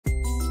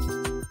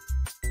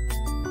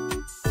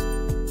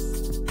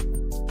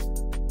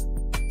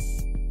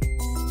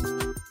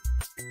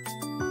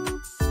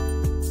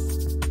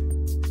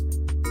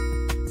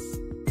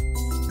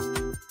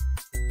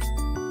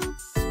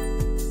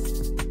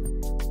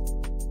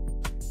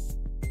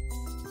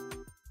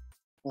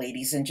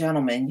ladies and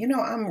gentlemen.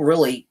 I'm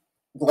really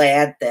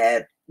glad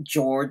that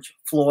George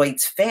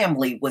Floyd's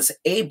family was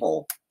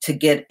able to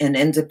get an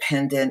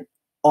independent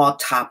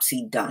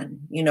autopsy done.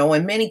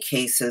 In many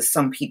cases,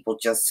 some people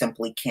just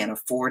simply can't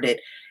afford it.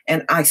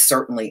 And I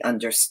certainly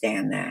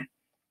understand that.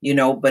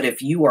 But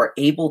if you are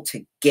able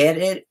to get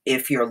it,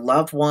 if your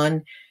loved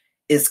one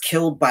is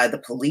killed by the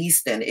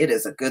police, then it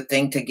is a good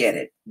thing to get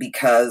it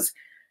because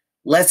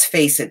let's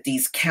face it,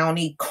 these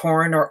county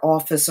coroner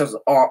officers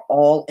are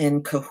all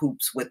in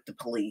cahoots with the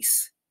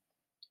police.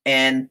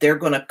 And they're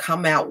going to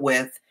come out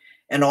with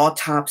an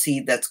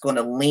autopsy that's going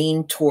to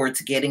lean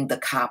towards getting the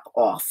cop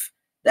off.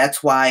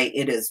 That's why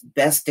it is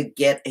best to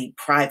get a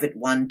private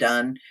one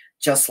done,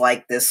 just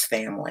like this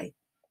family.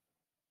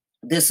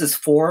 This is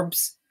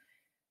Forbes,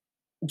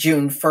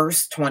 June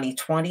 1st,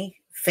 2020.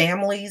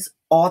 Families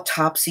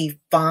autopsy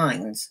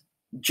finds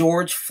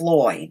George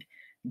Floyd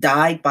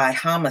died by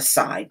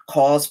homicide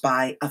caused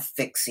by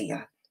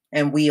asphyxia.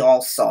 And we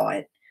all saw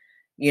it.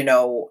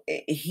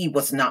 He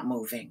was not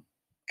moving.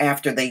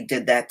 After they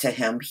did that to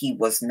him, he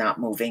was not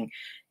moving.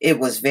 It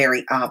was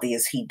very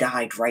obvious he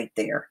died right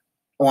there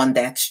on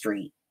that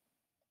street.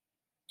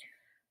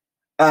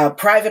 A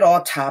private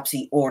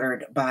autopsy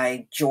ordered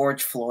by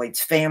George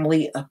Floyd's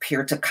family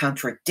appeared to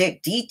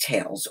contradict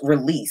details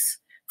released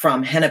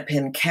from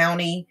Hennepin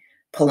County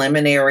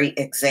preliminary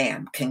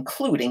exam,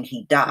 concluding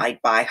he died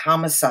by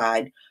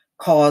homicide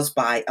caused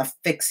by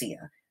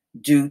asphyxia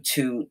due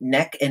to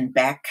neck and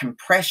back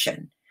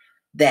compression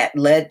that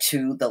led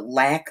to the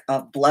lack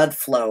of blood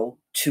flow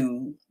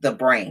to the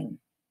brain.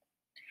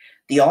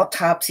 The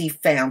autopsy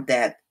found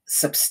that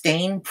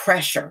sustained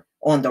pressure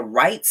on the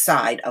right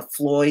side of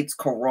Floyd's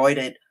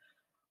carotid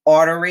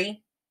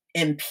artery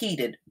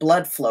impeded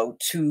blood flow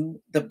to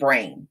the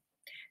brain,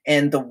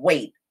 and the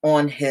weight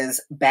on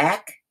his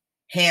back,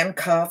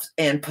 handcuffs,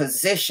 and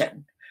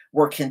position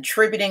were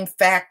contributing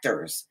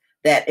factors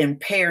that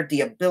impaired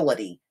the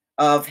ability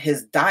of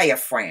his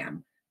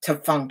diaphragm to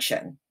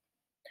function.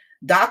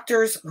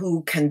 Doctors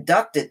who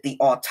conducted the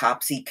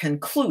autopsy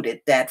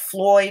concluded that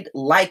Floyd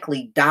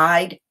likely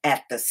died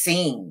at the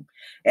scene.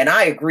 And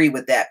I agree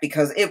with that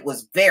because it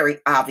was very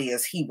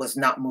obvious he was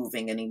not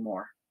moving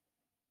anymore.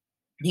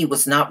 He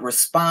was not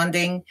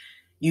responding.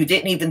 You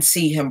didn't even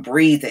see him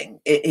breathing.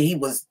 He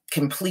was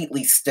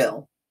completely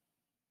still.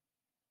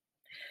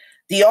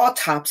 The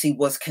autopsy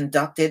was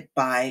conducted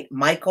by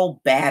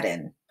Michael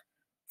Baden,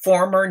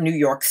 former New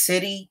York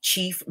City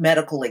chief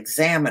medical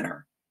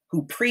examiner,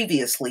 who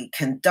previously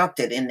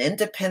conducted an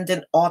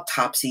independent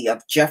autopsy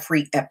of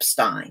Jeffrey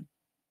Epstein,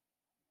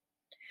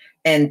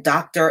 and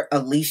Dr.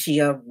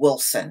 Alicia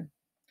Wilson,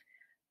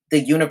 the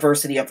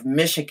University of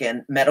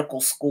Michigan Medical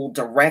School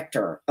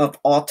Director of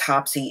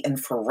Autopsy and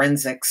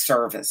Forensic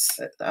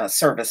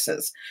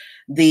Services.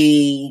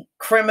 The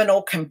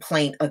criminal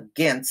complaint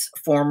against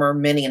former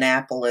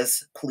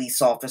Minneapolis police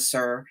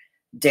officer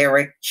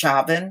Derek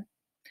Chauvin,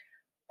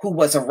 who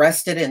was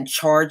arrested and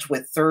charged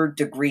with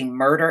third-degree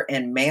murder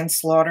and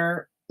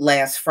manslaughter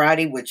last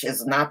Friday, which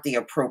is not the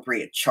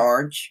appropriate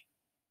charge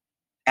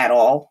at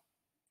all,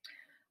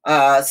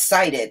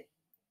 cited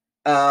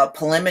a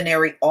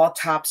preliminary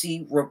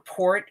autopsy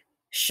report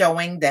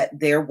showing that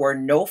there were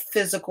no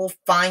physical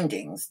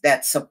findings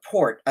that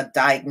support a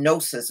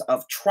diagnosis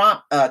of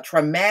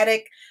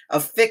traumatic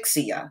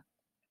asphyxia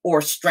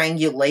or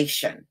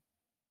strangulation.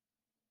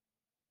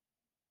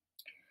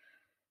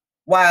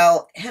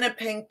 While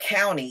Hennepin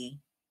County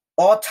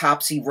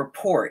autopsy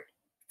report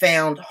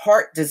found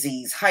heart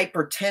disease,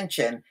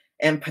 hypertension,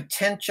 and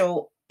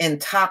potential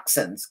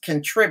intoxins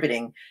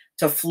contributing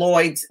to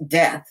Floyd's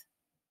death,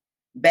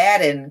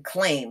 Baden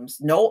claims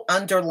no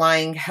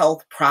underlying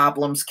health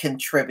problems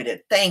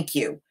contributed. Thank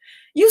you.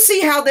 You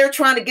see how they're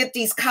trying to get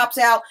these cops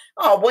out?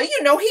 Oh, well,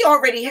 he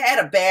already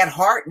had a bad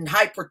heart and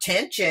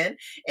hypertension,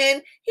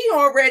 and he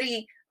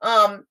already,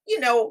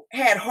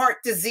 had heart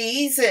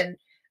disease, and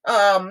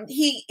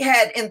he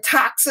had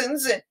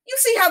intoxins. And you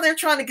see how they're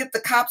trying to get the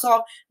cops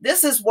off?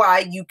 This is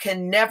why you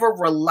can never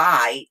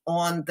rely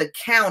on the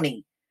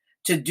county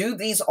to do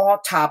these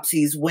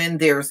autopsies when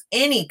there's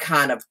any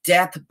kind of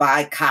death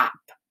by cop.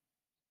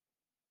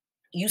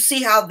 You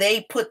see how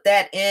they put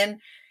that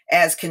in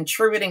as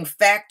contributing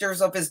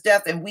factors of his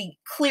death, and we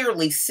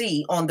clearly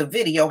see on the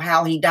video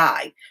how he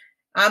died.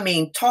 I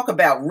mean, talk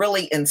about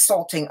really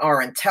insulting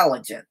our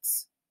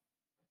intelligence.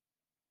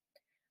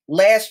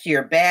 Last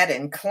year,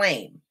 Baden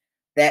claimed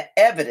that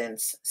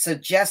evidence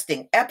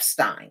suggesting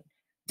Epstein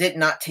did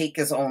not take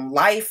his own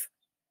life,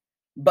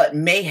 but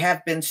may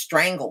have been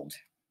strangled.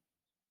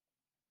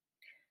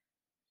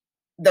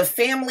 The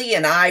family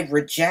and I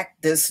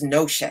reject this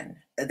notion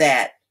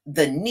that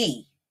the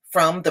knee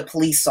from the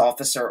police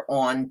officer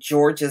on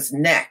George's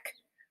neck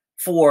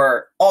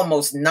for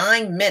almost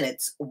 9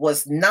 minutes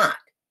was not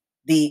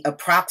the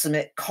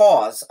approximate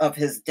cause of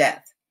his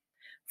death.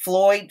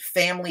 Floyd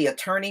family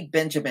attorney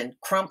Benjamin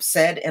Crump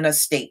said in a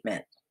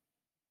statement,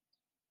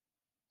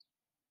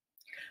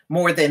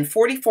 more than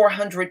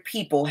 4,400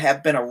 people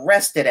have been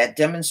arrested at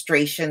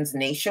demonstrations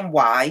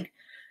nationwide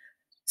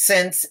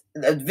since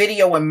the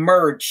video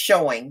emerged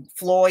showing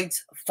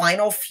Floyd's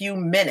final few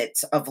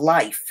minutes of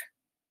life.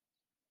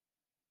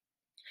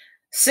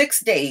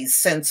 6 days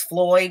since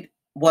Floyd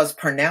was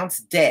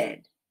pronounced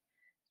dead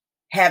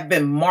have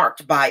been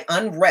marked by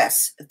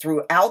unrest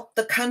throughout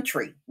the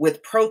country,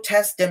 with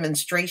protest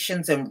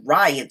demonstrations and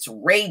riots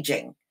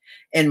raging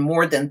in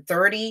more than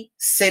 30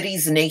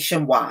 cities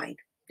nationwide.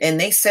 And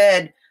they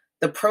said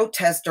the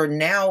protests are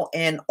now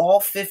in all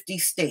 50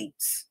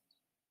 states.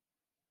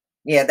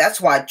 Yeah, that's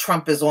why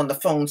Trump is on the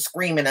phone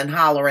screaming and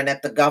hollering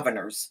at the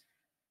governors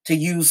to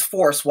use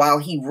force while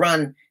he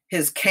run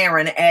his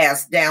Karen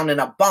ass down in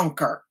a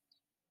bunker.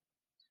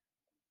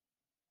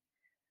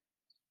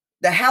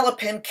 The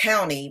Hennepin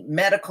County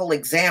Medical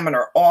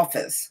Examiner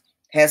Office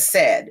has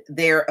said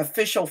their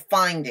official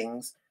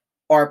findings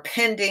are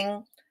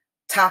pending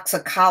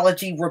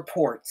toxicology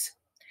reports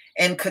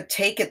and could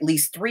take at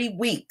least 3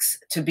 weeks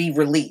to be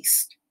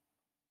released.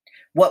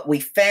 What we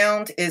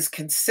found is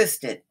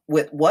consistent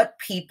with what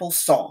people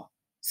saw,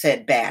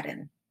 said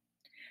Baden.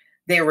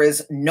 There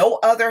is no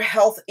other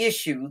health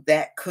issue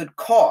that could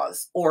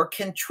cause or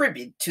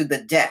contribute to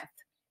the death.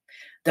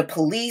 The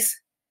police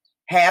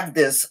have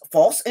this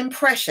false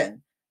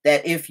impression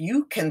that if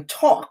you can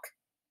talk,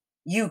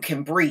 you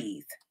can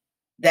breathe.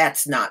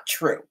 That's not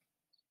true.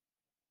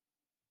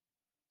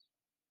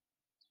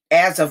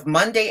 As of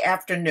Monday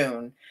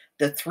afternoon,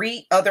 the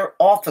 3 other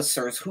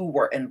officers who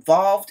were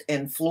involved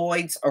in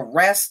Floyd's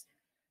arrest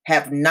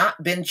have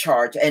not been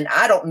charged. And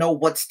I don't know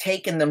what's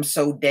taken them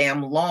so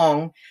damn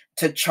long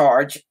to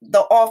charge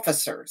the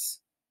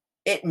officers.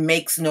 It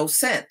makes no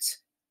sense.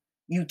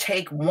 You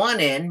take one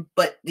in,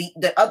 but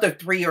the other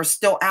 3 are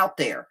still out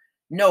there.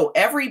 No,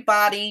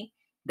 everybody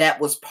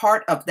that was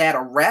part of that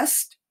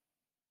arrest,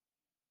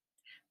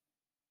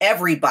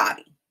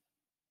 everybody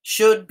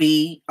should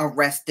be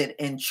arrested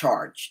and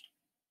charged.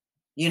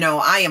 You know,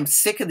 I am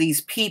sick of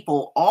these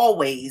people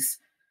always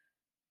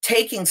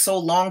taking so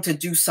long to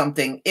do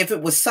something. If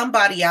it was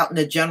somebody out in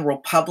the general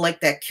public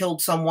that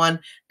killed someone,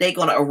 they're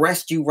going to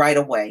arrest you right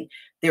away.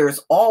 There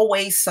is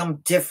always some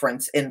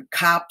difference in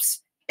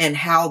cops and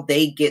how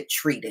they get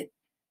treated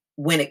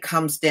when it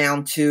comes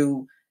down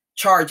to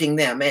charging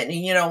them. And,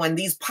 you know, and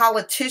these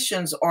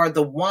politicians are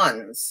the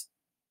ones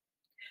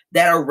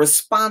that are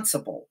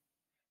responsible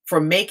for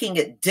making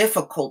it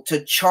difficult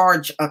to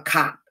charge a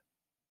cop,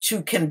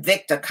 to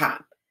convict a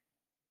cop.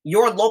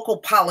 Your local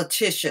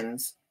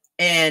politicians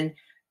and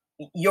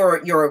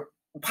your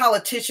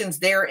politicians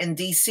there in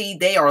DC,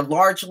 they are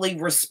largely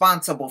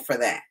responsible for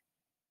that.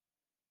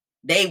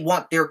 They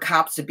want their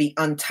cops to be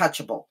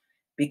untouchable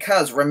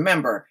because,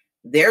 remember,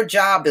 their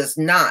job is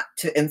not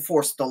to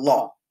enforce the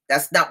law.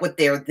 That's not what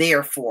they're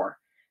there for.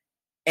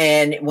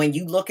 And when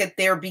you look at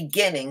their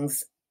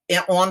beginnings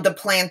on the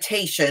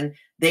plantation,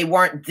 they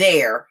weren't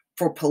there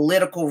for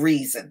political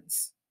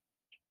reasons.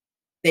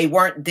 They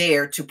weren't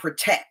there to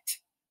protect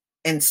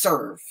and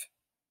serve.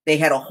 They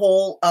had a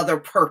whole other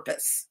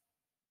purpose.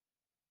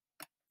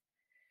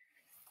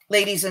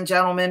 Ladies and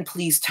gentlemen,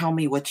 please tell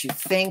me what you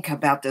think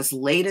about this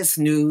latest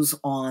news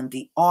on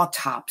the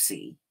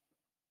autopsy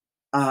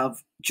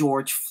of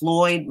George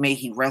Floyd. May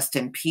he rest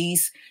in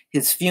peace.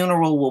 His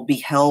funeral will be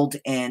held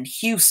in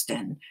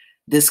Houston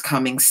this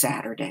coming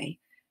Saturday.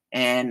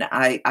 And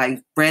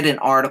I read an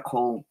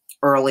article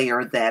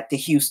earlier that the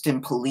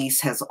Houston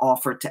police has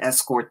offered to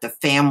escort the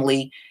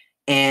family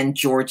and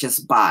George's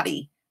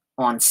body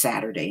on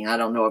Saturday. I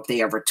don't know if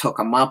they ever took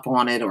him up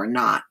on it or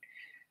not.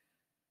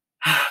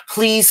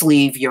 Please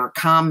leave your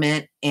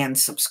comment and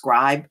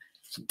subscribe.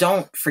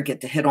 Don't forget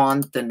to hit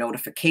on the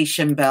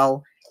notification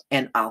bell,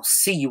 and I'll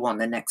see you on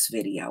the next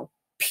video.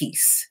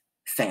 Peace,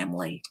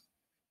 family.